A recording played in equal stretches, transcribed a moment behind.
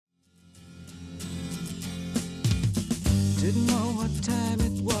Didn't know what time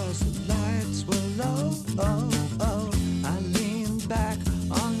it was, the lights were low. Oh, oh. I leaned back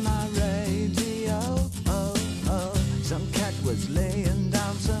on my radio. Oh, oh. Some cat was laying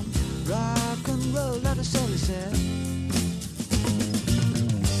down some rock and roll, that is all he said.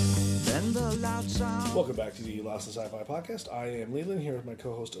 Then the loud sound. Welcome back to the Lost in Sci-Fi podcast. I am Leland here with my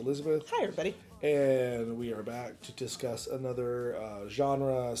co-host Elizabeth. Hi, everybody. And we are back to discuss another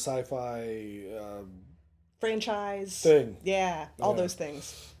genre sci-fi Franchise. thing. Yeah, all those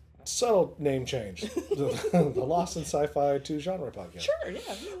things. Subtle name change. The Lost in Sci-Fi 2 genre podcast. Sure,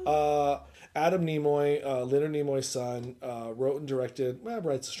 yeah. Adam Nimoy, Leonard Nimoy's son, wrote and directed. Well,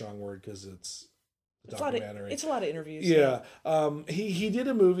 write's a strong word because it's a documentary. It's a lot of interviews. Yeah. He did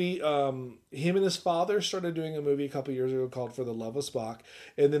a movie. Him and his father started doing a movie a couple years ago called For the Love of Spock.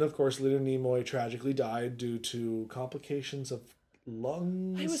 And then, of course, Leonard Nimoy tragically died due to complications of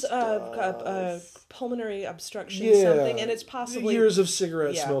lung It was pulmonary obstruction something, and it's possibly... years of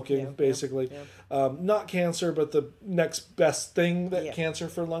cigarette Yeah, smoking, yeah, basically. yeah. Not cancer, but the next best thing that Yeah. cancer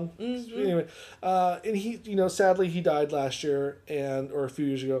for lung. Mm-hmm. Anyway, and he, sadly, he died last year or a few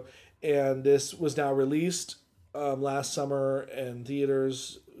years ago. And this was now released last summer in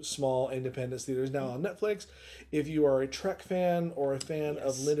theaters, small independent theaters, now on Netflix. If you are a Trek fan or a fan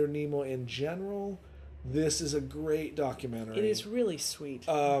of Leonard Nimoy in general, this is a great documentary. It is really sweet.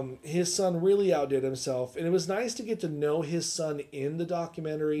 His son really outdid himself, and it was nice to get to know his son in the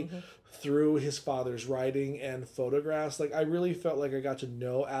documentary through his father's writing and photographs. Like, I really felt like I got to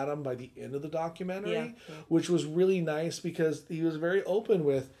know Adam by the end of the documentary, which was really nice because he was very open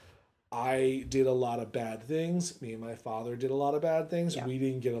with, I did a lot of bad things. Me and my father did a lot of bad things. Yeah. We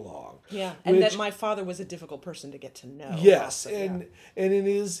didn't get along. Yeah, and that my father was a difficult person to get to know. Yes, also, and it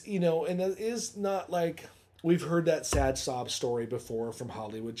is, and it is not like we've heard that sad sob story before from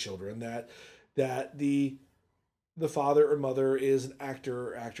Hollywood children that the father or mother is an actor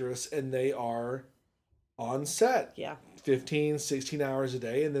or actress and they are on set. Yeah. 15, 16 hours a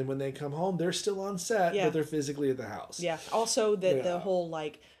day, and then when they come home, they're still on set, but they're physically at the house. Yeah. Also, that the whole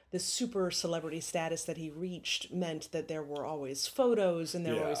the super celebrity status that he reached meant that there were always photos and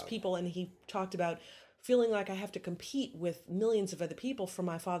there were always people, and he talked about feeling like I have to compete with millions of other people for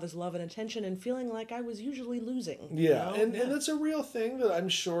my father's love and attention, and feeling like I was usually losing. Yeah, and that's a real thing that I'm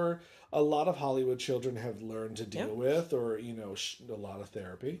sure a lot of Hollywood children have learned to deal with, or a lot of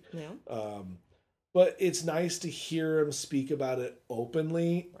therapy. Yeah. But it's nice to hear him speak about it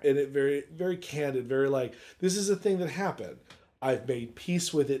openly, and it very, very candid, very like, this is a thing that happened. I've made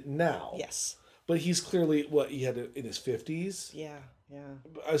peace with it now. Yes. But he's clearly, he had in his 50s? Yeah,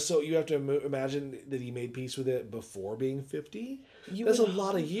 yeah. So you have to imagine that he made peace with it before being 50? That's a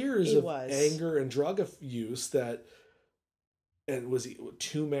lot of years of anger and drug use and was he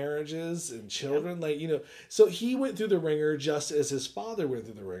 2 marriages and children? So he went through the ringer just as his father went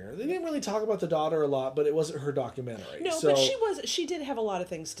through the ringer. They didn't really talk about the daughter a lot, but it wasn't her documentary. No, so, but she did have a lot of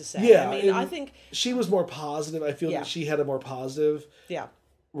things to say. Yeah. I mean, I think she was more positive. I feel that she had a more positive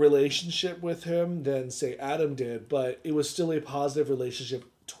relationship with him than, say, Adam did, but it was still a positive relationship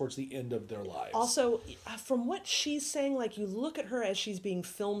towards the end of their lives. Also, from what she's saying, you look at her as she's being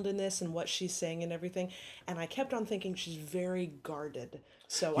filmed in this and what she's saying and everything, and I kept on thinking she's very guarded.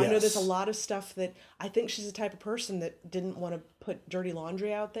 So I know there's a lot of stuff that I think she's the type of person that didn't want to put dirty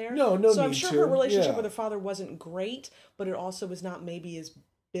laundry out there. No So I'm sure need her to. relationship with her father wasn't great, but it also was not maybe as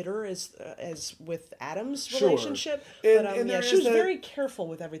bitter as with Adam's relationship. But she was very careful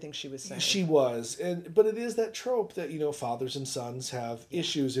with everything she was saying. She was, but it is that trope that fathers and sons have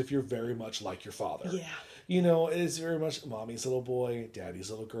issues if you're very much like your father. Yeah. It's very much mommy's little boy, daddy's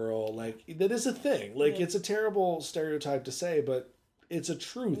little girl. That is a thing. It's a terrible stereotype to say, but it's a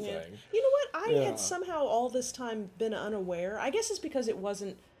true thing. You know what? I had somehow all this time been unaware. I guess it's because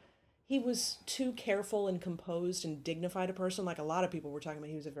he was too careful and composed and dignified a person. Like a lot of people were talking about,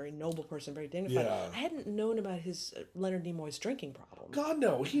 he was a very noble person, very dignified. Yeah. I hadn't known about his Leonard Nimoy's drinking problem. God,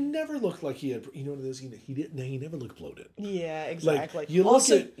 no. He never looked like he had, what it is? He never looked bloated. Yeah, exactly. You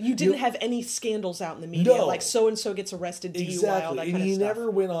didn't have any scandals out in the media, like so-and-so gets arrested, DUI, all that kind of stuff. And he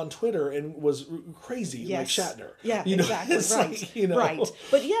never went on Twitter and was crazy like Shatner. Yeah, exactly, right. Right.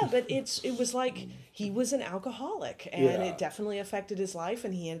 But it was like he was an alcoholic, and it definitely affected his life,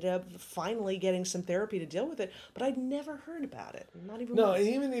 and he ended up finally getting some therapy to deal with it. But I'd never heard about it, not even once. And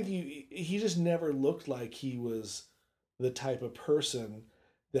even if he just never looked like he was the type of person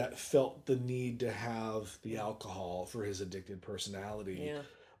that felt the need to have the alcohol for his addicted personality. Yeah.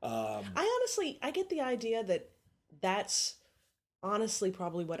 I get the idea that that's honestly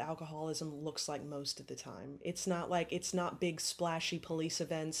probably what alcoholism looks like most of the time. It's not big splashy police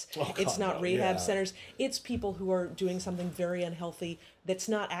events. Oh, It's God, not no, rehab yeah. centers. It's people who are doing something very unhealthy that's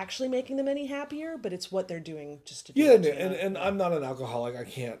not actually making them any happier, but it's what they're doing just to do Yeah, it, and I'm not an alcoholic. I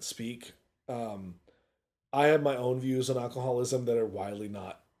can't speak. I have my own views on alcoholism that are widely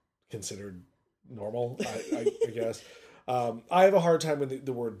not considered normal, I guess. I have a hard time with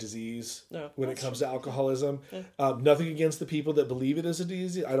the word disease when it comes to alcoholism. Nothing against the people that believe it is a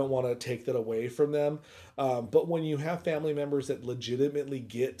disease. I don't want to take that away from them. But when you have family members that legitimately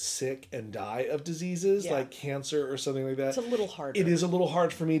get sick and die of diseases like cancer or something like that, it's a little harder. It is a little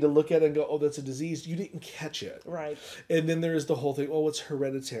hard for me to look at it and go, oh, that's a disease. You didn't catch it. Right. And then there's the whole thing, oh, it's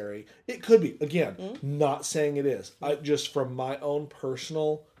hereditary. It could be. Again, not saying it is. Just from my own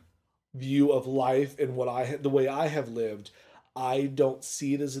personal view of life and the way I have lived, I don't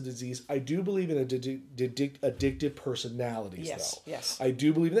see it as a disease. I do believe in addictive personalities, though. Yes. I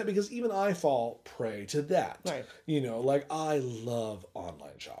do believe in that because even I fall prey to that. Right. You know, like I love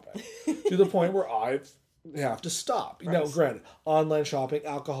online shopping to the point where I have to stop. You know, granted, online shopping,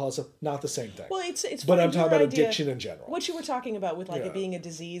 alcoholism, not the same thing. Well, it's but funny, I'm talking your about idea- addiction in general. What you were talking about with like it being a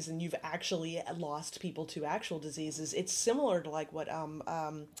disease and you've actually lost people to actual diseases, it's similar to like what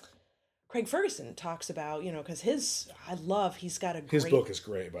Craig Ferguson talks about, you know, because he's got a great... His book is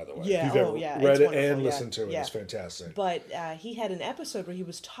great, by the way. Yeah, If you've ever read it wonderful, and listened to it, it's fantastic. But he had an episode where he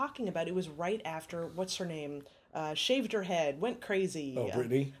was talking about, it was right after, what's her name? Shaved her head, went crazy. Oh,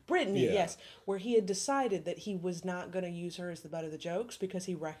 Brittany? Brittany, Yeah. yes. Where he had decided that he was not going to use her as the butt of the jokes because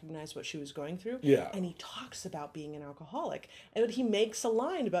he recognized what she was going through. Yeah. And he talks about being an alcoholic. And he makes a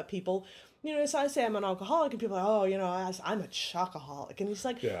line about people, you know, so I say I'm an alcoholic and people are like, oh, you know, I'm a chocoholic. And he's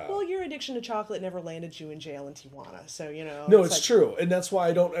like, well, your addiction to chocolate never landed you in jail in Tijuana. So, you know. No, it's true. And that's why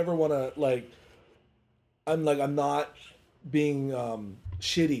I don't ever want to, I'm not being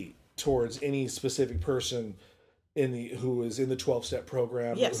shitty towards any specific person who is in the 12-step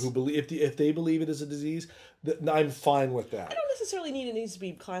program, or who believe if they believe it is a disease, I'm fine with that. I don't necessarily need it needs to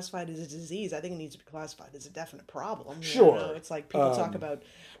be classified as a disease. I think it needs to be classified as a definite problem. Sure. You know? It's like people talk about.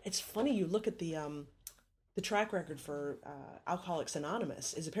 It's funny. You look at the track record for Alcoholics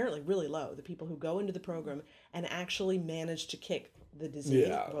Anonymous is apparently really low. The people who go into the program and actually manage to kick the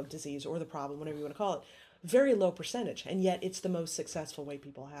disease or the problem, whatever you want to call it. Very low percentage, and yet it's the most successful way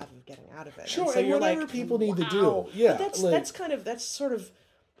people have of getting out of it. Sure, and so and you're whatever like, people need to wow. do. Yeah, but that's sort of.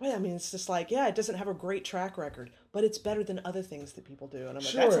 Well, I mean, it's just like, it doesn't have a great track record, but it's better than other things that people do. And I'm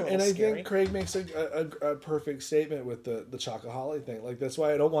like, that's a little and I scary. think Craig makes a perfect statement with the chocoholic thing. Like, that's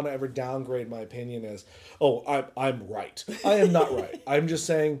why I don't want to ever downgrade my opinion as, oh, I'm right. I am not right. I'm just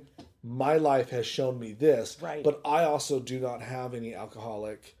saying my life has shown me this. Right. But I also do not have any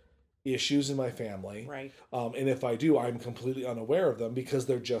alcoholic issues in my family. Right. And if I do, I'm completely unaware of them because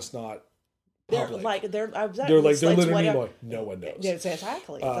they're just not public. They're They're Leonard Nimoy. No one knows. Yeah,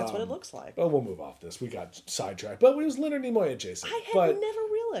 exactly. That's what it looks like. Well, we'll move off this. We got sidetracked. But it was Leonard Nimoy and Jason. I had never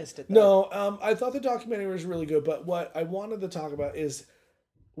realized it, though. No, I thought the documentary was really good. But what I wanted to talk about is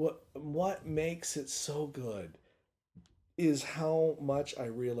what makes it so good is how much I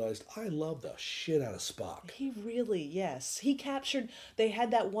realized I love the shit out of Spock. He really, yes. He captured, they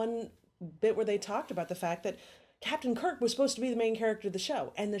had that one bit where they talked about the fact that Captain Kirk was supposed to be the main character of the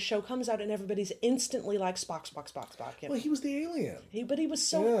show, and the show comes out and everybody's instantly like Spock. You know? Well, he was the alien. But he was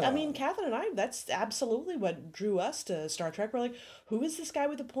so, I mean, Catherine and I, that's absolutely what drew us to Star Trek. We're like, who is this guy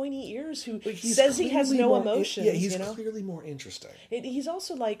with the pointy ears who says he has no emotions? Yeah, he's clearly more interesting. He's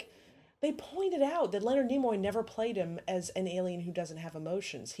also like, they pointed out that Leonard Nimoy never played him as an alien who doesn't have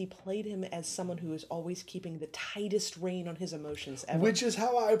emotions. He played him as someone who is always keeping the tightest rein on his emotions ever. Which is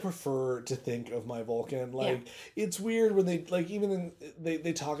how I prefer to think of my Vulcan. It's weird when they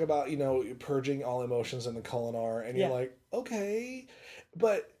talk about, purging all emotions in the Kolinahr, and you're like, okay,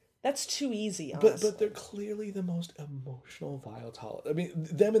 but that's too easy, honestly. But they're clearly the most emotional Viotala. I mean,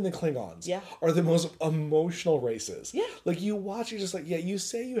 them and the Klingons are the most emotional races. Yeah. Like, you watch, you're just like, you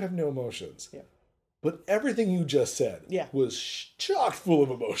say you have no emotions. Yeah. But everything you just said was chock full of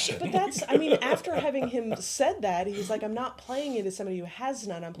emotion. But that's, I mean, after having him said that, he's like, I'm not playing it as somebody who has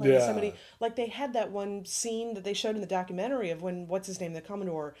none. I'm playing as somebody, like they had that one scene that they showed in the documentary of when, what's his name, the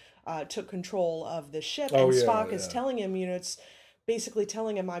Commodore took control of the ship. And Spock is telling him, it's basically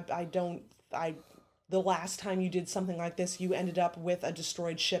telling him, the last time you did something like this, you ended up with a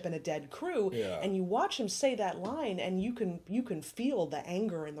destroyed ship and a dead crew. Yeah. And you watch him say that line, and you can feel the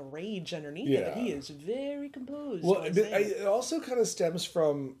anger and the rage underneath it. But he is very composed. Well, it also kind of stems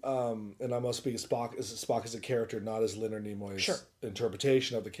from, and I'm going to speak of Spock as a character, not as Leonard Nimoy's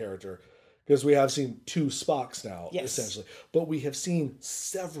interpretation of the character. Because we have seen 2 Spocks now, Yes. essentially. But we have seen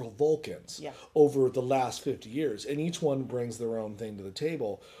several Vulcans Yeah. over the last 50 years. And each one brings their own thing to the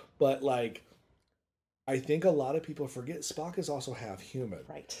table. But, like, I think a lot of people forget Spock is also half human.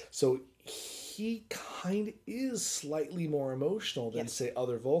 Right. So he kind of is slightly more emotional than, Yes. say,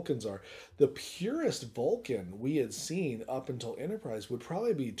 other Vulcans are. The purest Vulcan we had seen up until Enterprise would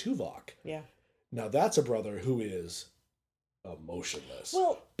probably be Tuvok. Yeah. Now, that's a brother who is emotionless.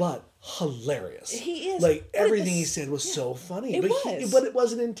 Well, but hilarious. he is. Like, But at everything the he s- said was so funny. It but was. but it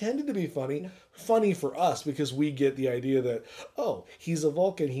wasn't intended to be funny. Funny for us because we get the idea that, oh, he's a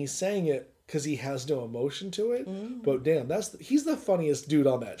Vulcan. He's saying it because he has no emotion to it. But damn, he's the funniest dude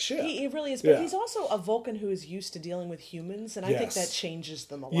on that ship. He really is, but Yeah. he's also a Vulcan who is used to dealing with humans, and I think Yes. that changes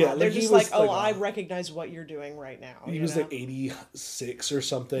them a lot. Yeah, like, They're he just was like, oh, like, I recognize what you're doing right now. He you was know? like 86 or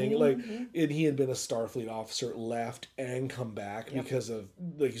something. Like, and he had been a Starfleet officer, left and come back because of,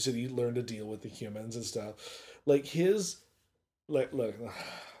 like you said, he learned to deal with the humans and stuff. Like his, like, look,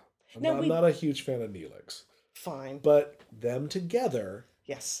 I'm not a huge fan of Neelix, Fine. but them together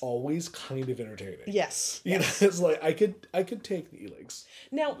Yes. always kind of entertaining. Yes. You know, it's like I could take Neelix.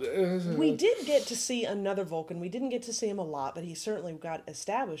 Now, we did get to see another Vulcan. We didn't get to see him a lot, but he certainly got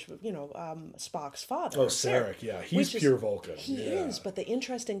established with, Spock's father. Oh, Sarek, yeah, he's which pure is- Vulcan. He yeah. is, but the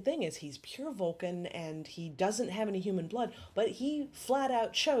interesting thing is he's pure Vulcan and he doesn't have any human blood, but he flat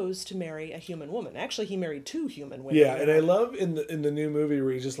out chose to marry a human woman. Actually, he married 2 human women. Yeah, and I love in the new movie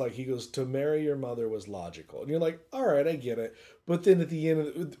where he goes, to marry your mother was logical, and you're like, all right, I get it. But then at the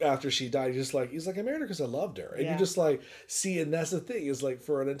end, after she died, he's like, I married her because I loved her, and Yeah. you just like see, and that's the thing is like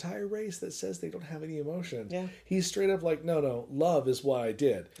for an entire race that says they don't have any emotion, Yeah. he's straight up like, no, love is what I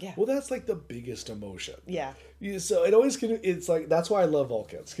did. Yeah. Well, that's like the biggest emotion. Yeah. So it always it's like that's why I love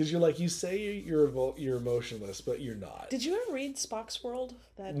Vulcans because you're like you say you're emotionless, but you're not. Did you ever read Spock's World?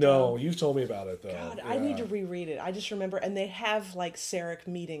 No, you've told me about it though. God, I need to reread it. I just remember, and they have like Sarek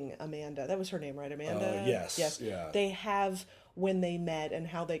meeting Amanda. That was her name, right? Amanda? Yes, Yes. yeah. They have when they met and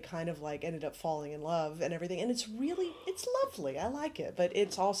how they kind of like ended up falling in love and everything. And it's lovely. I like it. But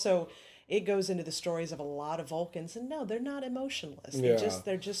it's also, it goes into the stories of a lot of Vulcans. And no, they're not emotionless.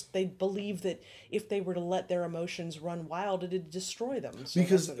 They believe that if they were to let their emotions run wild, it'd destroy them. So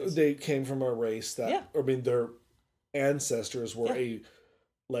Because that's what it is. they came from a race that, Yeah. I mean, their ancestors were you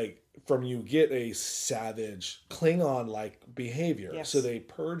get a savage Klingon-like behavior. Yes. So they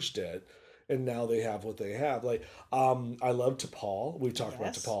purged it, and now they have what they have. Like, I love T'Pol. We talked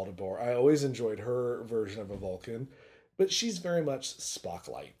about Yes. T'Pol DeBoer. I always enjoyed her version of a Vulcan, but she's very much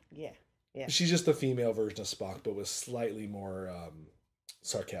Spock-like. Yeah. Yeah. She's just the female version of Spock, but was slightly more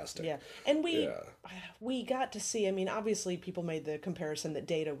sarcastic. Yeah, and we got to see. I mean, obviously, people made the comparison that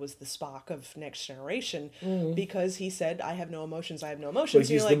Data was the Spock of Next Generation because he said, "I have no emotions. I have no emotions." But he's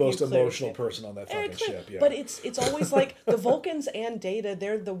You're the like, most you clearly emotional did. person on that Very fucking clear. ship. Yeah. But it's always like the Vulcans and Data.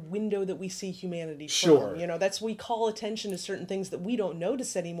 They're the window that we see humanity Sure. from. That's we call attention to certain things that we don't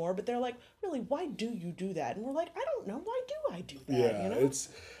notice anymore. But they're like, really, why do you do that? And we're like, I don't know. Why do I do that? Yeah, it's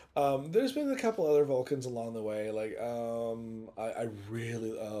there's been a couple other Vulcans along the way. Like I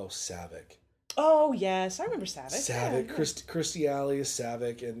really Saavik. Oh yes, I remember Saavik. Saavik, Yeah. Christy Alley is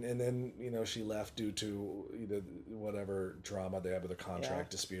Saavik, and then she left due to whatever drama they had with a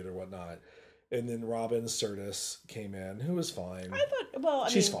contract dispute or whatnot. And then Robin Sirtis came in, who was fine. I thought, well,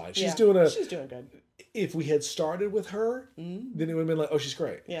 She's fine. She's doing good. If we had started with her, then it would have been like, oh, she's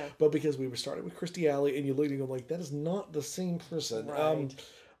great. Yeah. But because we were starting with Christy Alley, and you look at it and go like, that is not the same person. Right.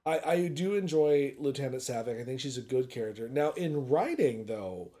 I do enjoy Lieutenant Saavik. I think she's a good character. Now, in writing,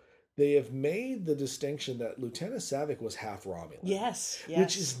 though, they have made the distinction that Lieutenant Saavik was half Romulan. Yes.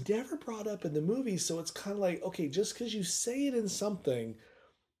 Which is never brought up in the movie, so it's kind of like, okay, just because you say it in something,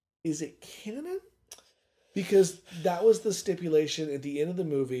 is it canon? Because that was the stipulation at the end of the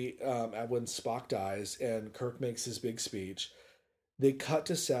movie when Spock dies and Kirk makes his big speech. They cut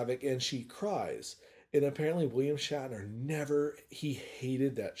to Saavik and she cries. And apparently William Shatner he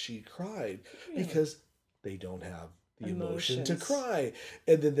hated that she cried because they don't have the emotion to Emotions. cry.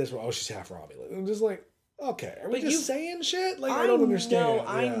 And then this one, oh, she's half Romulan. I'm just like, okay, are we But just saying shit? Like, I don't understand.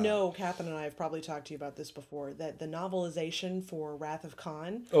 I know, Catherine and I have probably talked to you about this before, that the novelization for Wrath of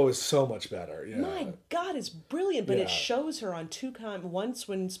Khan, Oh, it's so much better. Yeah. my God, it's brilliant, but Yeah. it shows her on once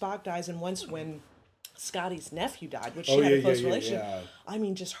when Spock dies and once when Scotty's nephew died, which she had a close relationship. yeah. I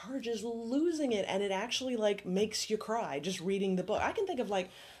mean, just her just losing it, and it actually like makes you cry just reading the book. I can think of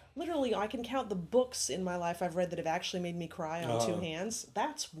like literally, I can count the books in my life I've read that have actually made me cry on two hands.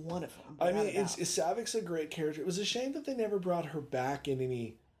 That's one of them. I mean, Saavik's a great character. It was a shame that they never brought her back in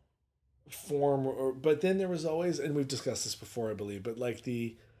any form, but then there was always, and we've discussed this before, I believe, but like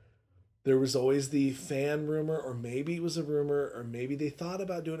there was always the fan rumor, or maybe it was a rumor, or maybe they thought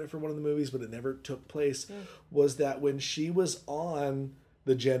about doing it for one of the movies, but it never took place, was that when she was on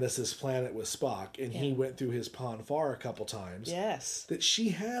the Genesis planet with Spock, and he went through his Pon farr a couple times, that she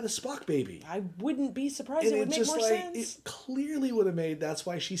had a Spock baby. I wouldn't be surprised. And it would make more sense. It clearly would have made, that's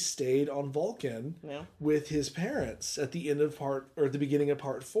why she stayed on Vulcan with his parents at the end of the beginning of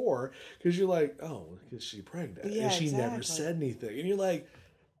part 4, because you're like, oh, is she pregnant? And she never said anything. And you're like,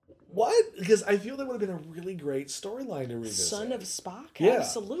 what? Because I feel that would have been a really great storyline to revisit. Son of Spock? Yeah.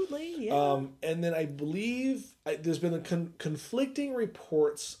 Absolutely. Yeah. And then I believe there's been conflicting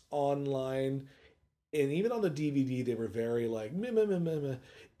reports online, and even on the DVD, they were very like,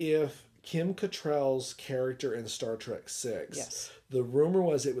 if Kim Cattrall's character in Star Trek VI, the rumor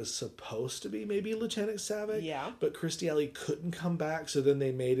was it was supposed to be maybe Lieutenant Saavik, but Kirstie Alley couldn't come back, so then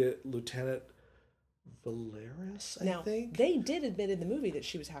they made it Lieutenant Valeris, I think. They did admit in the movie that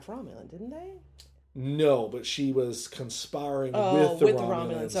she was half Romulan, didn't they? No, but she was conspiring with the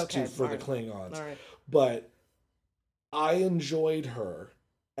Romulans for the Klingons. All right. But I enjoyed her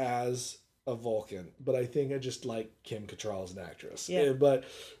as a Vulcan, but I think I just like Kim Cattrall as an actress. Yeah. But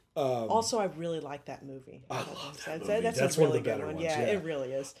also, I really like that movie. I love that movie. That's one really of the better one. ones. Yeah, it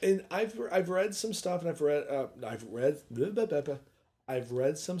really is. And I've read some stuff, and I've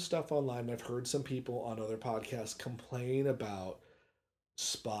read some stuff online, and I've heard some people on other podcasts complain about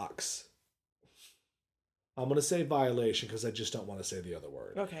Spock's, I'm going to say violation because I just don't want to say the other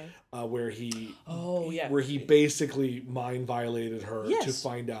word. Okay. Where he where he basically mind violated her to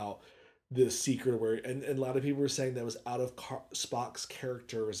find out the secret and a lot of people were saying that was out of Spock's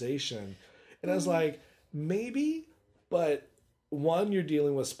characterization. And I was like, maybe, but one, you're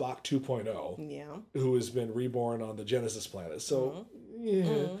dealing with Spock 2.0, who has been reborn on the Genesis planet. So,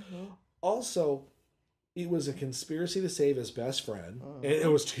 Also, it was a conspiracy to save his best friend, and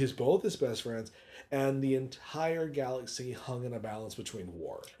it was both his best friends, and the entire galaxy hung in a balance between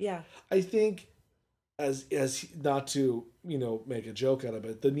war. Yeah. I think, as not to make a joke out of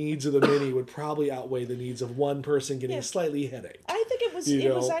it, the needs of the many would probably outweigh the needs of one person getting a slightly headache. I think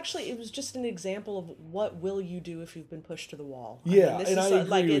it was just an example of what will you do if you've been pushed to the wall. I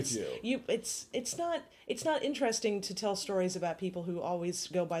agree with you. It's not interesting to tell stories about people who always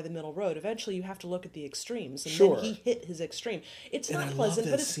go by the middle road. Eventually, you have to look at the extremes, and then he hit his extreme. It's not pleasant,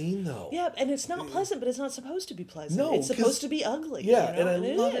 but it's scene though. Yeah, and it's not pleasant, but it's not supposed to be pleasant. No, it's supposed to be ugly. Yeah, and I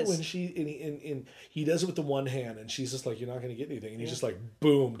love it when he does it with the one hand, and she's just like, "You're not going to get anything," and he's just like,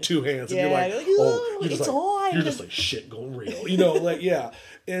 "Boom, 2 hands," and you're like, "Oh, you're just like shit going real,"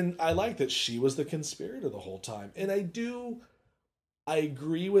 And I like that she was the conspirator the whole time, and I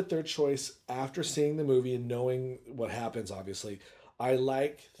agree with their choice after seeing the movie and knowing what happens, obviously. I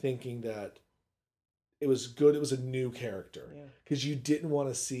like thinking that it was good. It was a new character. Because you didn't want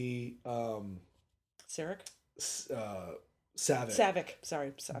to see... Sarek?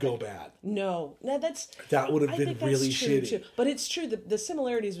 Saavik go bad. No, that would have been really shitty. Too. But it's true that the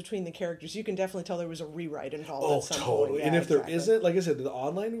similarities between the characters, you can definitely tell there was a rewrite involved. At some totally. Point. Yeah, and if there isn't, like I said, the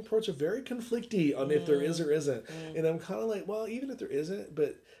online reports are very conflicty on if there is or isn't. And I'm kind of like, well, even if there isn't,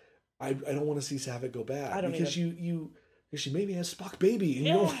 but I don't want to see Saavik go bad. I don't because either. she maybe has Spock baby.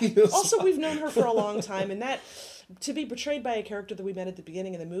 And Also, we've known her for a long time, and that to be betrayed by a character that we met at the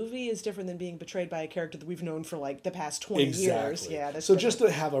beginning of the movie is different than being betrayed by a character that we've known for like the past 20 years. Yeah, that's so different. Just to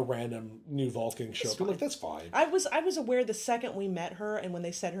have a random new Vulcan show up, like that's fine. I was aware the second we met her, and when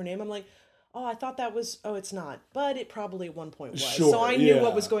they said her name, I'm like, oh, I thought that was, it's not. But it probably at one point was. Sure, so I knew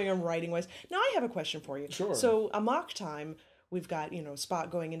what was going on writing-wise. Now I have a question for you. Sure. So Amok Time, we've got,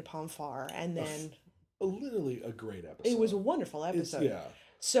 Spock going into Pon farr, and then... literally a great episode. It was a wonderful episode.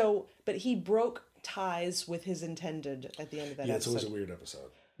 So, but he broke ties with his intended at the end of that episode. Yeah, it's always a weird episode.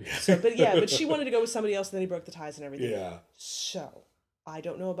 But she wanted to go with somebody else, and then he broke the ties and everything. Yeah. So, I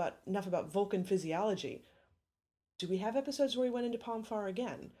don't know enough about Vulcan physiology. Do we have episodes where he went into Pon farr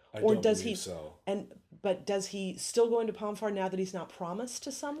again? I don't believe so. But does he still go into Pon farr now that he's not promised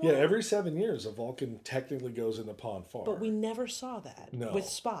to someone? Yeah, every 7 years a Vulcan technically goes into Pon farr. But we never saw that with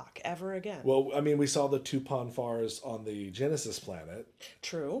Spock ever again. Well, I mean, we saw the 2 Pon farrs on the Genesis planet.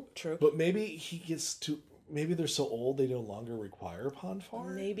 True. But maybe he gets to... Maybe they're so old they no longer require Pon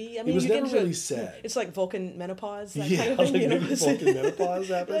farr? Maybe. I mean, it was never really said. It's like Vulcan menopause, that kind of thing. Like maybe Vulcan menopause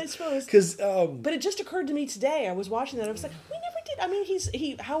happens. I suppose. But it just occurred to me today. I was watching that. I was like, we never did. I mean,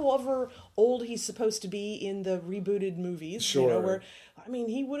 he however old he's supposed to be in the rebooted movies. Sure.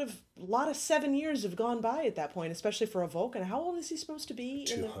 He would have... A lot of 7 years have gone by at that point, especially for a Vulcan. How old is he supposed to be?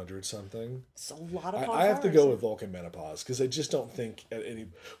 200 something. It's a lot of Pon I have to go with Vulcan menopause because I just don't think at any...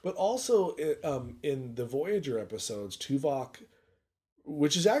 But also in the Voyager episodes, Tuvok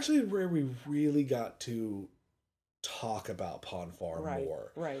which is actually where we really got to talk about Pon farr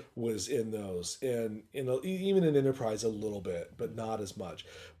more. Right. Was in those, and even in Enterprise a little bit, but not as much.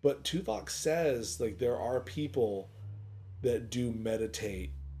 But Tuvok says like there are people that do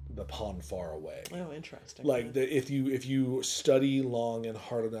meditate the Pon farr away. Oh, interesting. Like that if you study long and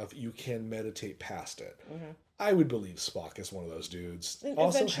hard enough, you can meditate past it. Okay. I would believe Spock is one of those dudes. And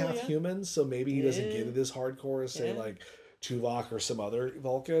also eventually, half yeah. human, so maybe he doesn't get it as hardcore as say like Tuvok or some other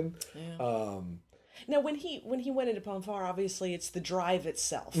Vulcan. Yeah. Now, when he went into Pon farr, obviously it's the drive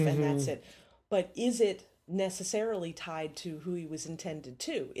itself, and that's it. But is it necessarily tied to who he was intended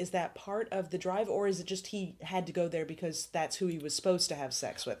to? Is that part of the drive, or is it just he had to go there because that's who he was supposed to have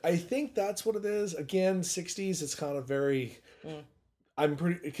sex with? I think that's what it is. Again, 60s, it's kind of very... I'm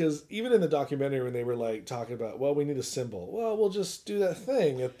pretty... Because even in the documentary when they were like talking about, well, we need a symbol. Well, we'll just do that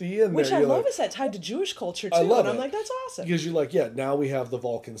thing at the end. Which there. I You're love like, is that tied to Jewish culture too. I love and I'm it. like, that's awesome. Because you're like, yeah, now we have the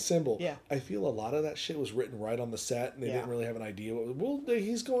Vulcan symbol. Yeah. I feel a lot of that shit was written right on the set, and they Yeah. didn't really have an idea.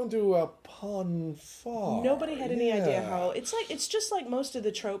 He's going to a Pon farr. Nobody had any idea how it's just like most of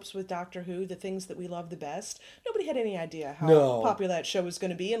the tropes with Doctor Who, the things that we love the best. Nobody had any idea how popular that show was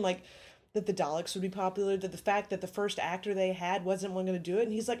going to be, and like that the Daleks would be popular, that the fact that the first actor they had wasn't one going to do it,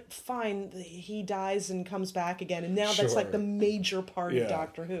 and he's like, fine, he dies and comes back again, and now that's like the major part of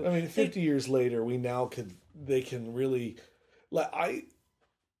Doctor Who. I mean, 50 years later, they can really, like,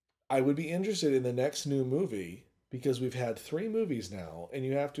 I would be interested in the next new movie, because we've had 3 movies now, and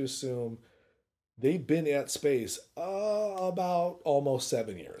you have to assume they've been at space about almost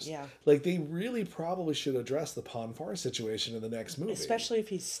 7 years. Yeah. Like, they really probably should address the Pon farr situation in the next movie. Especially if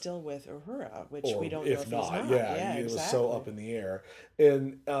he's still with Uhura, which we don't know if he's not. Yeah, it was so up in the air.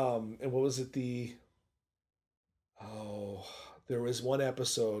 And what was it, there was one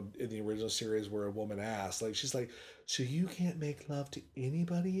episode in the original series where a woman asked, like, she's like, so you can't make love to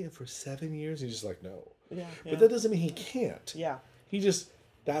anybody for 7 years? And he's just like, no. Yeah. But that doesn't mean he can't. Yeah.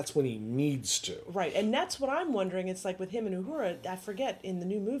 That's when he needs to. Right, and that's what I'm wondering. It's like with him and Uhura, I forget, in the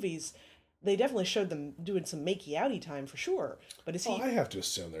new movies, they definitely showed them doing some makey-outy time for sure. But is he... I have to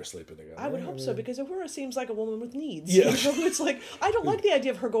assume they're sleeping together. I would hope so, because Uhura seems like a woman with needs. Yeah. You know, it's like, I don't like the idea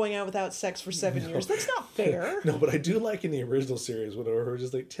of her going out without sex for 7 years. That's not fair. No, but I do like in the original series when Uhura's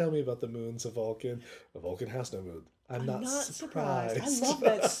just like, tell me about the moons of Vulcan. A Vulcan has no moon. I'm not surprised. I love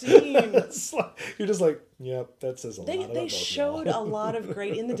that scene. You're just like, yep, that says a lot about They showed a lot of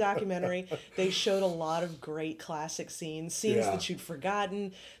great, in the documentary, they showed a lot of great classic scenes that you'd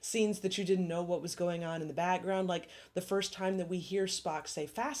forgotten, scenes that you didn't know what was going on in the background. Like the first time that we hear Spock say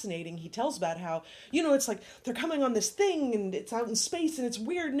fascinating, he tells about how, it's like they're coming on this thing and it's out in space and it's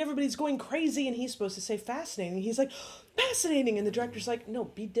weird and everybody's going crazy, and he's supposed to say fascinating. He's like, fascinating, and the director's like, no,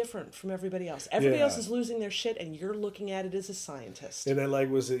 be different from everybody else. Everybody else is losing their shit and you're looking at it as a scientist. And I like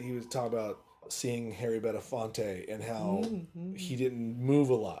he was talking about seeing Harry Belafonte and how he didn't move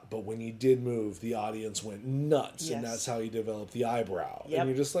a lot, but when he did move, the audience went nuts, and that's how he developed the eyebrow. And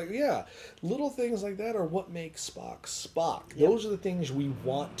you're just like, little things like that are what makes Spock Spock. Those are the things we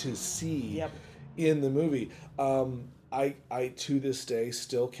want to see in the movie. I to this day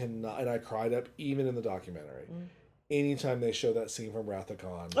still cannot, and I cried up even in the documentary. Anytime they show that scene from Wrath of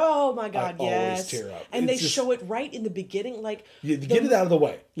Khan, oh my God, I always tear up. And they show it right in the beginning, like get it out of the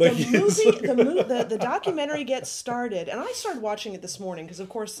way. Like the documentary gets started, and I started watching it this morning because, of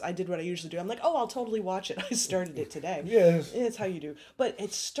course, I did what I usually do. I'm like, I'll totally watch it. I started it today. Yes, it's how you do. But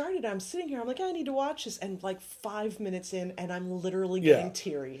it started. I'm sitting here. I'm like, I need to watch this, and like 5 minutes in, and I'm literally getting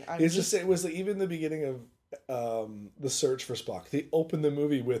teary. It was like, even the beginning of The Search for Spock, they open the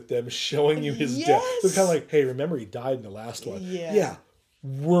movie with them showing you his death. They're kind of like, hey, remember he died in the last one. Yeah,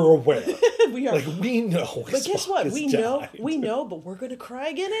 we're aware. We are. Like, we know. But guess what? We know, but we're gonna cry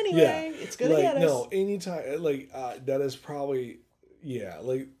again anyway. It's gonna get us. No, anytime, that is probably,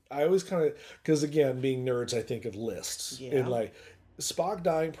 like, I always kind of, because again, being nerds, I think of lists. And like, Spock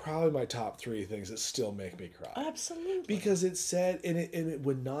dying, probably my top 3 things that still make me cry. Absolutely. Because it said, and it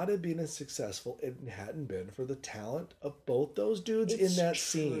would not have been as successful if it hadn't been for the talent of both those dudes in that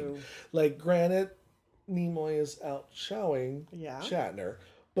scene. Like, granted, Nimoy is outshowing Shatner,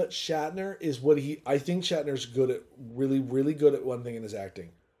 but Shatner is I think Shatner's good at, really, really good at one thing in his acting: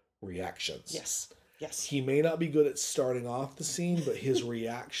 reactions. Yes. He may not be good at starting off the scene, but his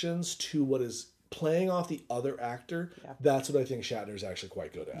reactions to what is playing off the other actor, that's what I think Shatner's actually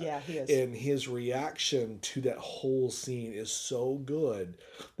quite good at. Yeah, he is. And his reaction to that whole scene is so good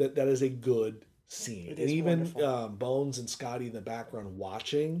that is a good scene. And even Bones and Scotty in the background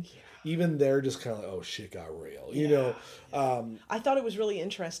watching, even they're just kind of like, oh, shit got real. You know? I thought it was really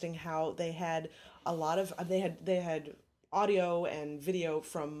interesting how they had a lot of, they had audio and video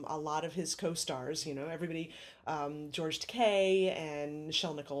from a lot of his co-stars, everybody, George Takei and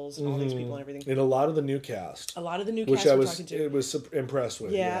Nichelle Nichols and all these people and everything. And a lot of the new cast. A lot of the new which cast we're talking to. I was impressed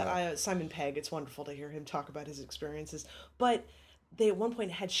with. Yeah, Simon Pegg. It's wonderful to hear him talk about his experiences. But they at one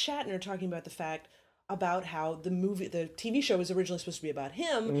point had Shatner talking about the fact about how the TV show was originally supposed to be about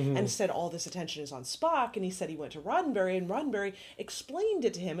him, and said all this attention is on Spock, and he said he went to Roddenberry, and Roddenberry explained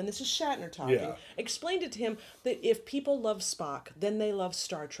it to him, and this is Shatner talking, explained it to him that if people love Spock, then they love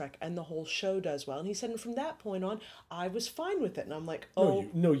Star Trek, and the whole show does well. And he said, and from that point on, I was fine with it. And I'm like,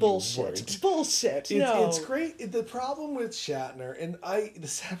 bullshit. Bullshit. It's great. The problem with Shatner, and the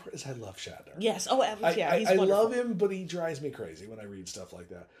sad part is I love Shatner. Yes. Oh, yeah, he's I wonderful. love him, but he drives me crazy when I read stuff like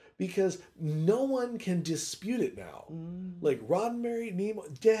that. Because no one can dispute it now. Like Roddenberry,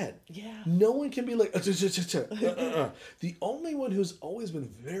 Nimoy, dead. Yeah. No one can be like, The only one who's always been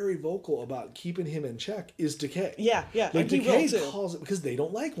very vocal about keeping him in check is Takei. Yeah. Like and Takei calls it because they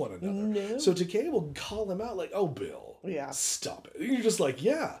don't like one another. No. So Takei will call him out like, oh, Bill. Yeah. Stop it. And you're just like,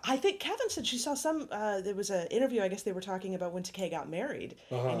 yeah. I think Catherine said she saw there was an interview, I guess they were talking about when Takei got married.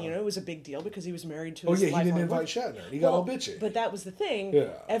 And, it was a big deal because he was married to his he didn't lifelong invite wife. Shatner. He got all bitchy. But that was the thing. Yeah.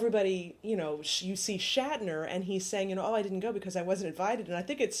 Everybody, you see Shatner and he's saying, oh, I didn't go because I wasn't invited. And I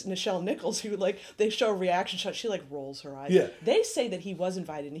think it's Nichelle Nichols who, they show a reaction shot. She, rolls her eyes. Yeah. They say that he was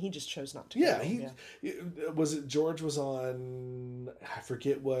invited and he just chose not to go. Was it George was on, I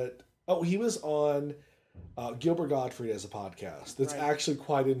forget what, he was on Gilbert Gottfried as a podcast. That's actually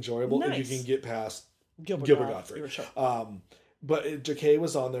quite enjoyable if you can get past Gilbert Gottfried. Sure. But Takei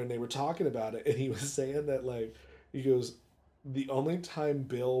was on there and they were talking about it, and he was saying that he goes, the only time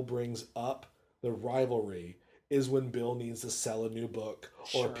Bill brings up the rivalry is when Bill needs to sell a new book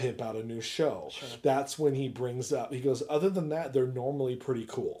or pimp out a new show. Sure. That's when he brings up, he goes, other than that, they're normally pretty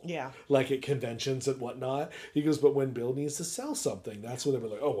cool. Yeah. Like at conventions and whatnot. He goes, but when Bill needs to sell something, that's when they were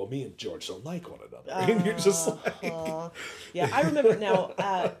like, oh, well, me and George don't like one another. And you're just like... Yeah, I remember now,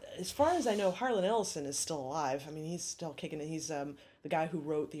 as far as I know, Harlan Ellison is still alive. I mean, he's still kicking it. He's the guy who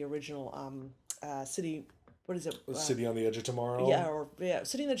wrote the original City... What is it? City on the Edge of Tomorrow?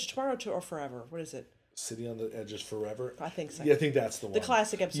 City on the Edge of Tomorrow or Forever. What is it? City on the Edge of Forever? I think so. Yeah, I think that's the one. The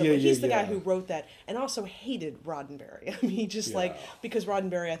classic episode. Yeah, he's the guy who wrote that and also hated Roddenberry. I mean, he just because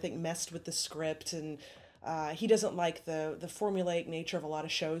Roddenberry, I think, messed with the script, and he doesn't like the formulaic nature of a lot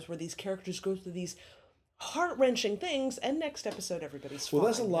of shows where these characters go through these heart-wrenching things, and next episode everybody's fine. Well,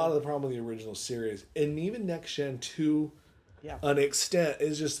 that's a lot of the problem with the original series. And even Next Gen 2, an extent,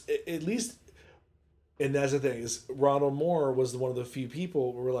 is just, at least... And that's the thing, is Ronald Moore was one of the few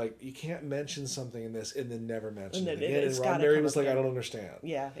people who were like, you can't mention something in this and then never mention it again. And Roddenberry was like, I don't understand.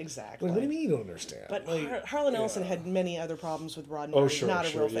 Yeah, exactly. What do you mean you don't understand? But Harlan Ellison had many other problems with Roddenberry. Oh, sure,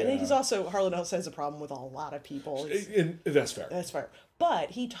 not a real fan. And he's also, Harlan Ellison has a problem with a lot of people. And that's fair. That's fair.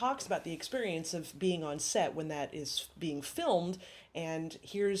 But he talks about the experience of being on set when that is being filmed, and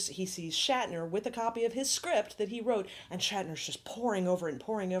he sees Shatner with a copy of his script that he wrote, and Shatner's just poring over it,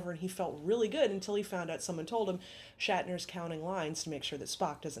 and he felt really good until he found out someone told him Shatner's counting lines to make sure that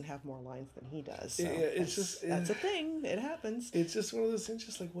Spock doesn't have more lines than he does. So that's a thing. It happens. It's just one of those things,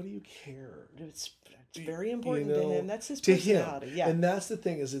 just like, what do you care? It's very important to him. That's his personality. To him. Yeah. And that's the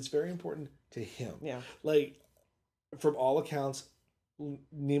thing, is it's very important to him. Yeah. Like, from all accounts,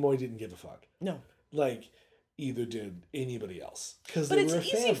 Nimoy didn't give a fuck. No. Either did anybody else, because but they it's were a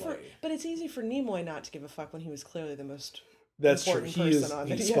easy family. But it's easy for Nimoy not to give a fuck when he was clearly the most That's important true. person on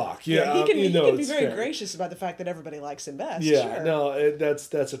He's it. Spock. Yeah, he can be very fair. gracious about the fact that everybody likes him best. Yeah, sure. no,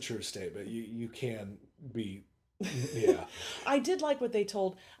 that's a true statement. You can be. Yeah. I did like what they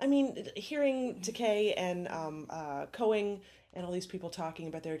told. I mean, hearing Takei and Coing and all these people talking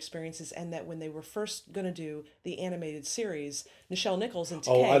about their experiences, and that when they were first going to do the animated series, Nichelle Nichols and Takei...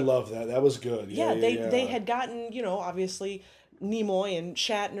 Oh, I love that. That was good. Yeah, they had gotten, obviously Nimoy and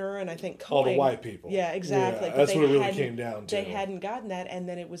Shatner and I think Coing. All the white people. Yeah, exactly. Yeah, that's what it really came down to. They hadn't gotten that, and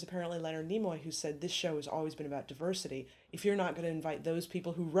then it was apparently Leonard Nimoy who said, this show has always been about diversity. If you're not going to invite those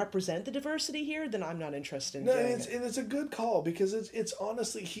people who represent the diversity here, then I'm not interested in doing it. And it's a good call, because it's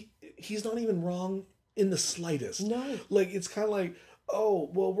honestly, he's not even wrong in the slightest. No. It's kind of like, oh,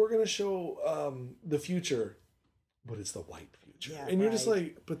 well, we're going to show the future, but it's the white future. Yeah, and you're just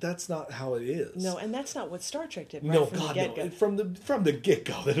like, but that's not how it is. No, and that's not what Star Trek did, right? No, from God, the get-go. No. From the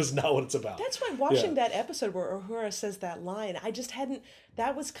get-go, that is not what it's about. That's why watching that episode where Uhura says that line, I just hadn't,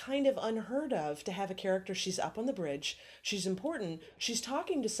 that was kind of unheard of, to have a character, she's up on the bridge, she's important, she's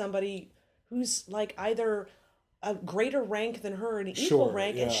talking to somebody who's either a greater rank than her, an equal Sure,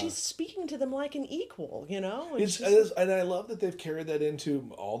 rank, and yeah. she's speaking to them like an equal, you know? And It is, and I love that they've carried that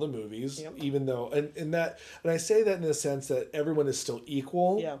into all the movies, Yep. even though, and I say that in the sense that everyone is still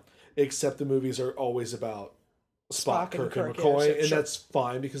equal, Yeah. except the movies are always about Spock, Spock and Kirk, and Kirk, yeah, McCoy, sure, and sure. that's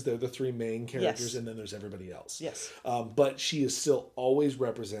fine because they're the three main characters, Yes. and then there's everybody else. Yes. But she is still always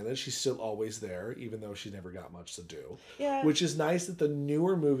represented. She's still always there, even though she never got much to do. Yeah. Which is nice that the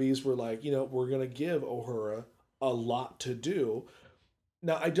newer movies were like, we're gonna give Uhura a lot to do.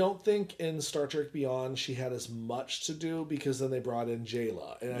 Now, I don't think in Star Trek Beyond she had as much to do because then they brought in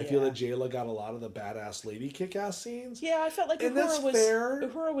Jayla. And I feel Yeah. that Jayla got a lot of the badass lady kick-ass scenes. Yeah, I felt like And that's fair.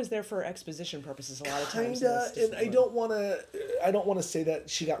 Uhura was there for exposition purposes a lot of times. Kinda, and I don't want to say that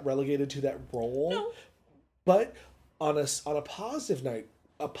she got relegated to that role. No. But on a positive night,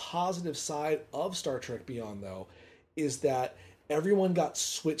 a positive side of Star Trek Beyond though is that everyone got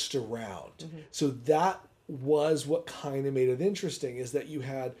switched around. Mm-hmm. So that was what kind of made it interesting, is that you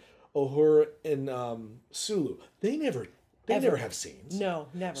had Uhura and Sulu. They never have scenes. No,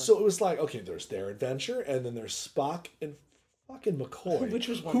 never. So it was like, okay, there's their adventure, and then there's Spock and fucking McCoy, Which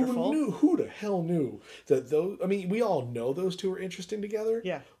was wonderful. Who the hell knew that those? I mean, we all know those two are interesting together.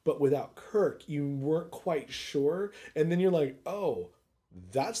 Yeah. But without Kirk, you weren't quite sure, and then you're like, oh,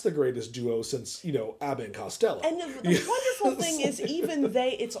 that's the greatest duo since Abbott and Costello. And the wonderful thing is, even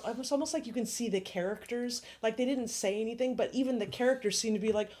it's almost like you can see the characters. Like, they didn't say anything, but even the characters seem to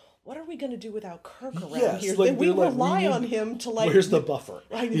be like, what are we going to do without Kirk around Yes, here? like, Then we they're like, rely we need- on him to, like... Where's the buffer?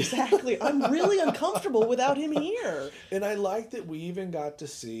 Right, exactly. I'm really uncomfortable without him here. And I like that we even got to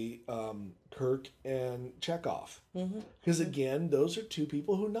see Kirk and Chekhov. Because again, those are two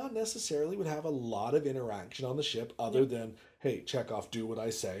people who not necessarily would have a lot of interaction on the ship other than, hey, Chekhov, do what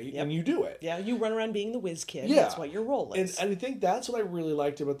I say, and you do it. Yeah, you run around being the whiz kid. Yeah. That's what your role is. And I think that's what I really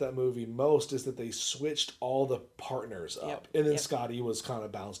liked about that movie most, is that they switched all the partners up. Yep. And then Yep. Scotty was kind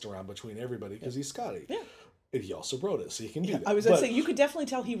of bounced around between everybody because he's Scotty. Yeah. And he also wrote it, so he can do that. I was going to But- say, you could definitely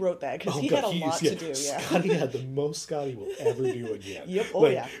tell he wrote that, because he God, had a he's- lot to do. Yeah. Scotty had the most Scotty will ever do again. Yep. Oh,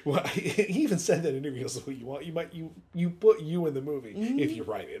 yeah. Well, he even said that in interview. He goes, "What you want? You put you in the movie if you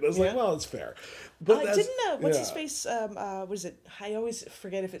write it." I was like, "Well, it's fair." But that's, Didn't what's yeah. his face? Was it? I always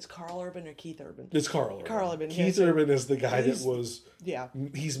forget if it's Carl Urban or Keith Urban. It's Carl Urban. Carl Urban, Keith yeah, so Urban is the guy that he's- was. Yeah,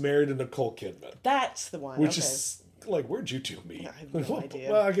 He's married to Nicole Kidman, that's the one. which okay. is like, where'd you two meet? I have no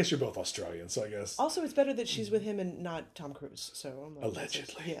idea. Well, I guess you're both Australian, so I guess. Also, it's better that she's with him and not Tom Cruise. So I'm like,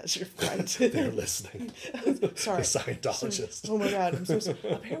 Allegedly. yes, you're right. They're listening. Sorry. The Scientologists. Oh my God! I'm so sorry.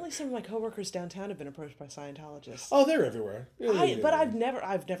 Apparently, some of my coworkers downtown have been approached by Scientologists. Oh, they're everywhere. Yeah, yeah, But yeah.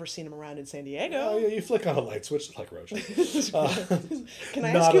 I've never seen them around in San Diego. Oh yeah, you flick on a light switch like Roach. Can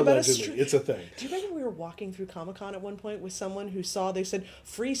I Not ask you about a allegedly. street? It's a thing. Do you remember we were walking through Comic-Con at one point with someone who saw, they said,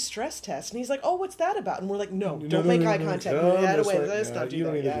 free stress test. And he's like, oh, what's that about? And we're like, no, don't make eye contact. No, Move that that's away. right. Let's Yeah, not do you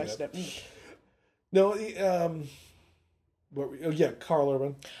don't that. need to Yeah, do step- No, Carl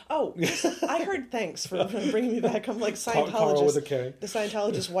Urban. Oh, I heard thanks for bringing me back. I'm like, Carl Scientologists. with a K. The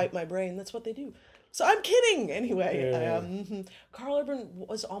Scientologists wipe my brain. That's what they do. So I'm kidding. Anyway, Yeah. Carl Urban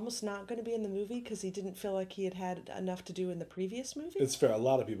was almost not going to be in the movie because he didn't feel like he had enough to do in the previous movie. It's fair. A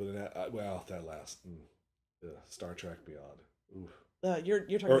lot of people didn't. That last Star Trek Beyond. Oof. You're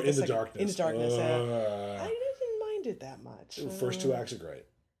talking Or about the In the second- Darkness. In the Darkness. I didn't mind it that much. The first two acts are great.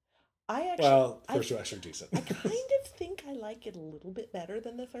 I actually, Well, first two acts are decent. I kind of think I like it a little bit better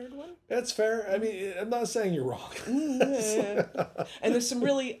than the third one. That's fair. I mean, I'm not saying you're wrong. And there's some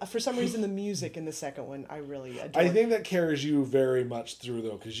really, for some reason, the music in the second one I really adore. I think that carries you very much through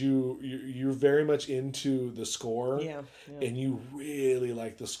though, because you're very much into the score, Yeah. and you really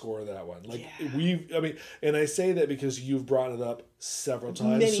like the score of that one. Like Yeah. and I say that because you've brought it up several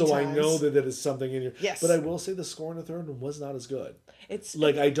times, Many so I times. know that is something in your. Yes. But I will say the score in the third one was not as good. It's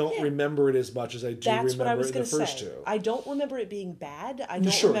Like I don't yeah. remember it as much as I do That's what I remember was in the going to first say. two. I don't remember it being bad. I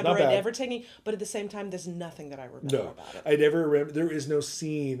don't Sure, remember not it bad. ever taking. But at the same time, there's nothing that I remember No, about it. I never remember. There is no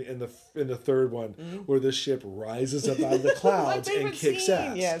scene in the third one where the ship rises up out of the clouds and favorite kicks scene.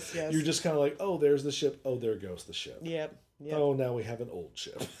 ass. Yes, yes. You're just kind of like, oh, there's the ship. Oh, there goes the ship. Yep. Yep. Oh, now we have an old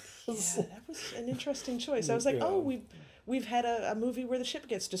ship. Yeah, that was an interesting choice. I was like, Yeah. oh, we've had a movie where the ship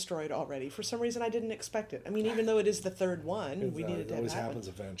gets destroyed already. For some reason, I didn't expect it. I mean, even though it is the third one, we needed It to have always that happens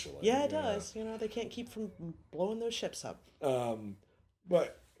one. eventually. Yeah, it does. You know, they can't keep from blowing those ships up.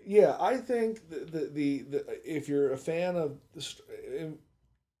 But yeah, I think the if you're a fan of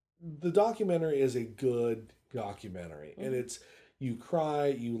the documentary is a good documentary, and it's you cry,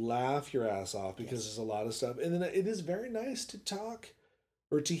 you laugh your ass off because there's a lot of stuff, and then it is very nice to talk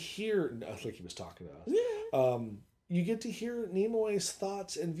or to hear. Like he was talking to us. Yeah. You get to hear Nimoy's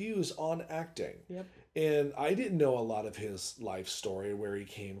thoughts and views on acting. Yep. And I didn't know a lot of his life story, where he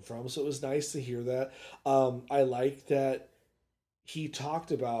came from. So it was nice to hear that. I like that he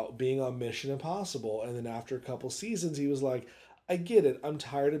talked about being on Mission Impossible. And then after a couple seasons, he was like, I get it. I'm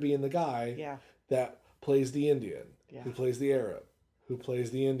tired of being the guy that plays the Indian, who plays the Arab, who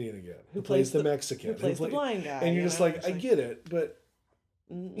plays the Indian again, who plays the Mexican, who plays the blind guy. And you're just like, I get it. But,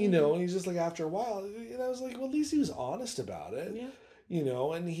 you know, and he's just like, after a while, and I was like, well, at least he was honest about it. Yeah. You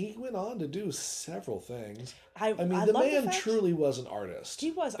know, and he went on to do several things. I mean, the man truly was an artist.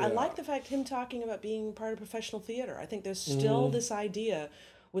 He was. Yeah. I like the fact him talking about being part of professional theater. I think there's still this idea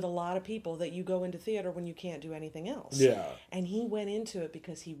with a lot of people that you go into theater when you can't do anything else. Yeah. And he went into it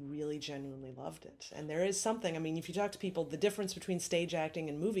because he really genuinely loved it. And there is something, I mean, if you talk to people, the difference between stage acting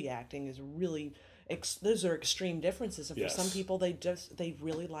and movie acting is really... those are extreme differences, and for some people they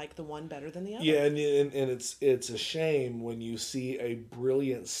really like the one better than the other. Yeah, and it's a shame when you see a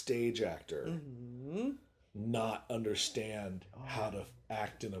brilliant stage actor not understand how to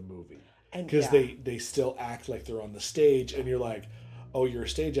act in a movie, because they still act like they're on the stage, and you're like, oh, you're a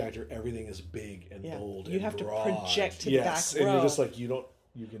stage actor, everything is big and bold, you have broad. To project to the back row, and you're just like, you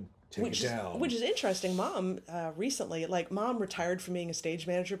can take it down. Which is interesting. Mom, recently, Mom retired from being a stage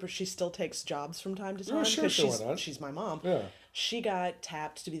manager, but she still takes jobs from time to time because she's my mom. Yeah. She got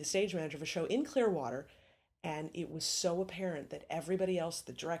tapped to be the stage manager of a show in Clearwater, and it was so apparent that everybody else,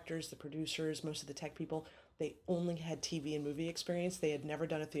 the directors, the producers, most of the tech people, they only had TV and movie experience. They had never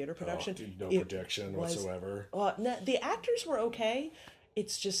done a theater production. No projection whatsoever. No, the actors were okay.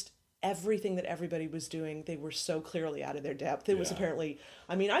 It's just... everything that everybody was doing, they were so clearly out of their depth. It was apparently,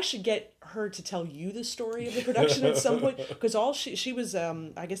 I mean, I should get her to tell you the story of the production at some point, because she was,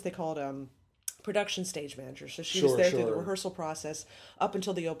 I guess they call it production stage manager. So she was there through the rehearsal process up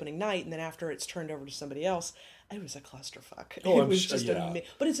until the opening night, and then after it's turned over to somebody else, it was a clusterfuck. It was just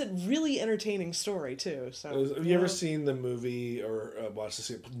but it's a really entertaining story too. So have you ever seen the movie or watched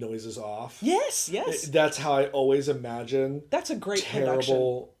the Noises Off? Yes. That's how I always imagine. That's a great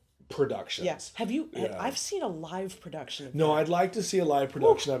terrible productions. Yes. Have you? I've seen a live production of that. I'd like to see a live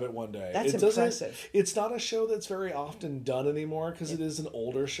production of it one day. That's impressive. It's not a show that's very often done anymore because it is an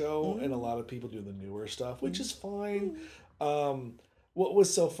older show and a lot of people do the newer stuff, which is fine. What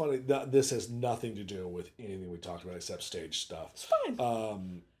was so funny, this has nothing to do with anything we talked about except stage stuff. It's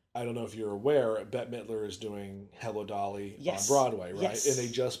fine. I don't know if you're aware, Bette Midler is doing Hello Dolly on Broadway, right? Yes. And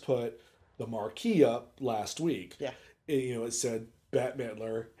they just put the marquee up last week. Yeah. It said Bette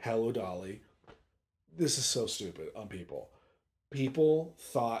Midler, Hello Dolly. This is so stupid on people. People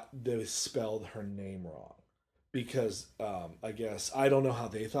thought they spelled her name wrong because I guess, I don't know how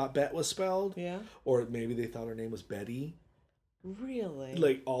they thought Bet was spelled. Yeah. Or maybe they thought her name was Betty. Really?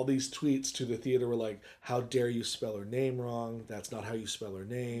 Like, all these tweets to the theater were like, how dare you spell her name wrong? That's not how you spell her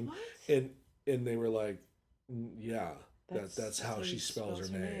name. What? And they were like, yeah, that's how she spells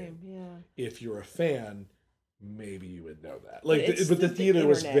her name. Yeah. If you're a fan, maybe you would know that. But the theater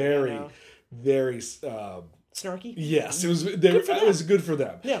was very, very snarky. Yes, it was. It was good for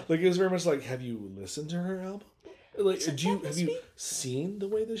them. Yeah, it was very much like, have you listened to her album? Have you seen the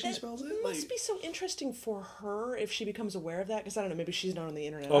way that she spells it? It must be so interesting for her if she becomes aware of that, because I don't know, maybe she's not on the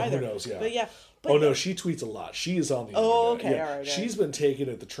internet either. Who knows? Yeah, but no, she tweets a lot. She is on the internet. Oh, okay, all right. She's been taking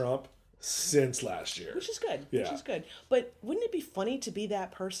it to Trump since last year, which is good. Yeah, which is good. But wouldn't it be funny to be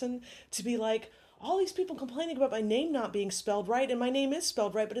that person, to be like, all these people complaining about my name not being spelled right, and my name is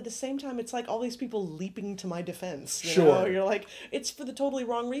spelled right, but at the same time, it's like all these people leaping to my defense. You know? You're like, it's for the totally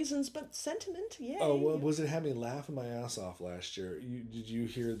wrong reasons, but sentiment, yay. Oh, well, was it had me laughing my ass off last year? Did you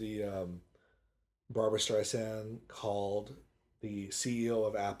hear the Barbra Streisand called the CEO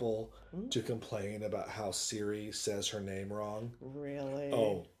of Apple to complain about how Siri says her name wrong? Really?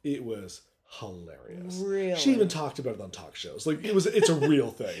 Oh, it was hilarious. Really? She even talked about it on talk shows. It's a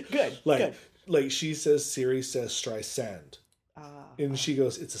real thing. Good. Like she says, Siri says Streisand. And she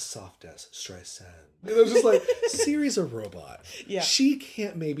goes, it's a soft S, Streisand. And I was just like, Siri's a robot. Yeah. She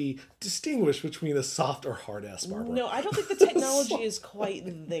can't maybe distinguish between a soft or hard S, Barbara. No, I don't think the technology is quite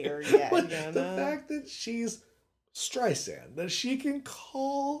there yet. But the fact that she's Streisand, that she can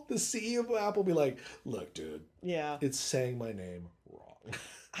call the CEO of Apple, be like, look, dude. Yeah. It's saying my name wrong.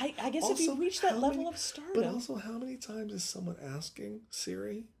 I guess also, if you reach that level of stardom. But also, how many times is someone asking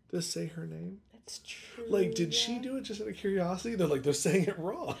Siri to say her name? That's true. Like, did she do it just out of curiosity? They're saying it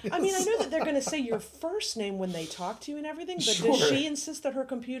wrong. I mean, I know that they're going to say your first name when they talk to you and everything, but Sure. does she insist that her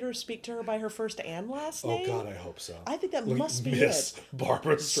computer speak to her by her first and last name? Oh, God, I hope so. I think that must be Miss it.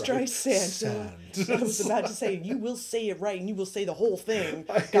 Barbara Streisand. I was about to say, you will say it right and you will say the whole thing.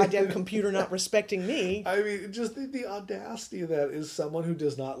 Goddamn computer not respecting me. I mean, just the audacity of that is someone who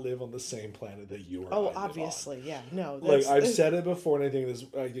does not live on the same planet that you or I Oh, live obviously, on. yeah. No, Like, I've said it before, and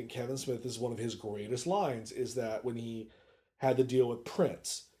I think Kevin Smith is one of his greatest lines, is that when he had to deal with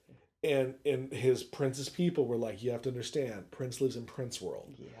Prince, and his Prince's people were like, you have to understand, Prince lives in Prince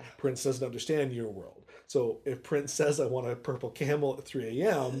world. Yeah. Prince doesn't understand your world. So if Prince says, I want a purple camel at 3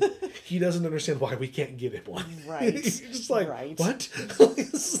 a.m., he doesn't understand why we can't get him one. Right. He's just like, Right. what?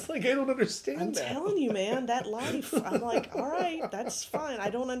 It's just like, I don't understand I'm that. telling you, man, that life. I'm like, all right, that's fine. I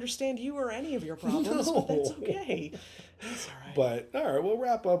don't understand you or any of your problems, but that's No. okay. That's all right. But all right, we'll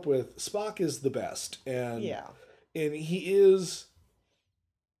wrap up with Spock is the best, and Yeah. and he is.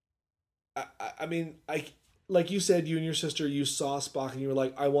 I mean, like you said, you and your sister, you saw Spock, and you were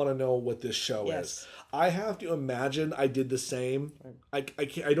like, I want to know what this show Yes. is. I have to imagine I did the same. I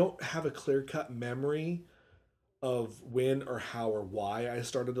don't have a clear cut memory of when or how or why I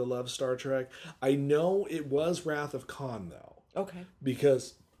started to love Star Trek. I know it was Wrath of Khan though, Okay.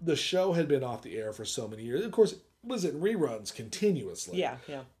 because the show had been off the air for so many years. Of course, it was in reruns continuously. Yeah,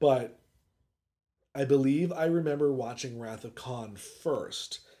 yeah. But I believe I remember watching Wrath of Khan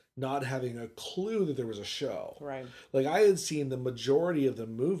first, not having a clue that there was a show. Right. Like, I had seen the majority of the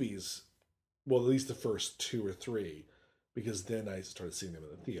movies, well, at least the first 2 or 3, because then I started seeing them in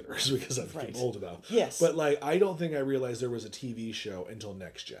the theaters because I became Right. old enough. Yes. But, like, I don't think I realized there was a TV show until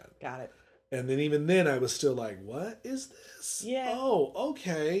Next Gen. Got it. And then even then I was still like, what is this? Yeah. Oh,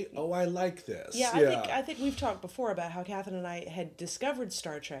 okay. Oh, I like this. Yeah, I think we've talked before about how Catherine and I had discovered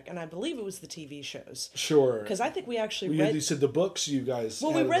Star Trek, and I believe it was the TV shows. Sure. Because I think we actually You read. said the books you guys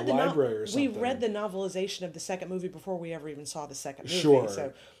Well, had we read in the library or we something. read the novelization of the second movie before we ever even saw the second movie. Sure.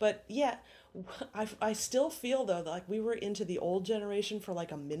 So, but yeah, I still feel though that like we were into the old generation for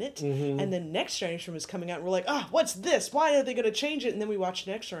like a minute, and then Next Generation was coming out, and we're like, what's this? Why are they going to change it? And then we watched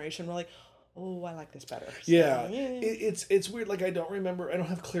Next Generation, and we're like, oh, I like this better. So, Yeah, it's weird. Like, I don't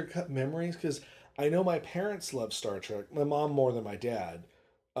have clear cut memories because I know my parents loved Star Trek. My mom more than my dad,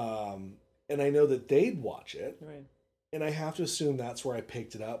 and I know that they'd watch it. Right. And I have to assume that's where I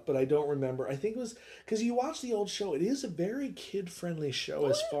picked it up, but I don't remember. I think it was because you watch the old show. It is a very kid friendly show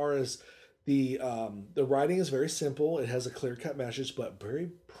as far as the writing is very simple. It has a clear cut message, but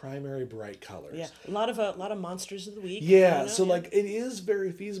very primary bright colors. Yeah, a lot of monsters of the week. Yeah, you know? so like it is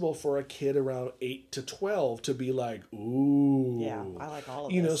very feasible for a kid around 8 to 12 to be like, ooh. Yeah, I like all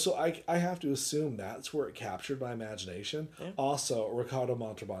of You know, this. so I have to assume that's where it captured my imagination. Yeah. Also, Ricardo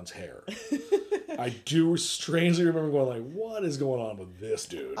Montalban's hair. I do strangely remember going like, what is going on with this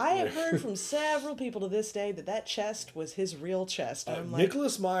dude? I have heard from several people to this day that chest was his real chest. And I'm like,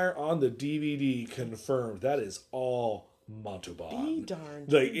 Nicholas Meyer on the DVD confirmed that is all Montalban. be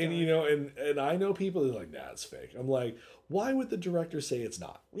darned. Like, be and darned. you know, and I know people that are like, nah, it's fake. I'm like, why would the director say it's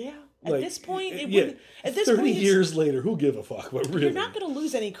not? Yeah. At Like, this point, it yeah, wouldn't. At this 30 point, years later, who give a fuck? But really, you're not going to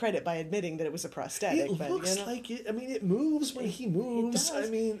lose any credit by admitting that it was a prosthetic. it but, looks you know, like it. I mean, it moves when he moves. does. I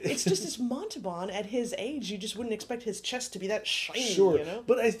mean, it's just as Montalban at his age. You just wouldn't expect his chest to be that shiny. sure. You know.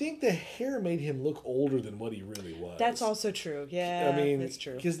 But I think the hair made him look older than what he really was. That's also true. Yeah. I mean, it's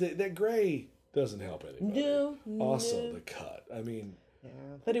true. because that gray doesn't help anybody. No. Also, no. the cut. I mean, Yeah,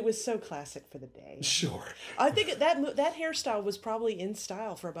 but it was so classic for the day. sure. I think that hairstyle was probably in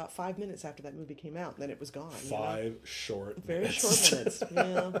style for about 5 minutes after that movie came out. Then it was gone. you know? 5 short, Very minutes. short minutes.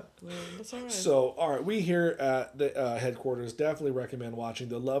 Yeah, that's all right. So, all right, we here at the headquarters definitely recommend watching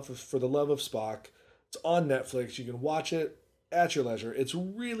For the Love of Spock. It's on Netflix. You can watch it at your leisure. It's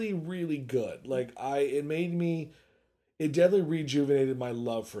really, really good. Like, it definitely rejuvenated my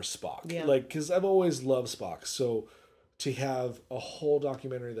love for Spock. Yeah. Like, because I've always loved Spock. So to have a whole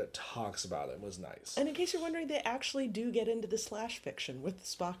documentary that talks about it was nice. And in case you're wondering, they actually do get into the slash fiction with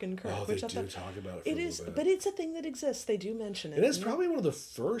Spock and Kirk. Oh, they which I do thought, talk about it for it a little is, bit. but it's a thing that exists. They do mention it. And it's probably one of the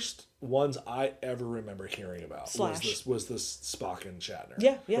first ones I ever remember hearing about. Slash. Was this Spock and Shatner?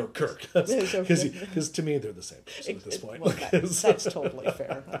 Yeah, yeah. Or Kirk. So- Because to me they're the same person at this point. Well, that's totally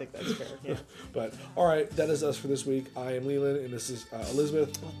fair. I think that's fair. Yeah. But all right, that is us for this week. I am Leland, and this is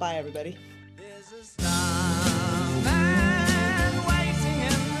Elizabeth. Bye, everybody. There's a starman waiting in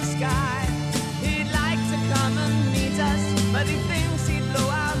the sky.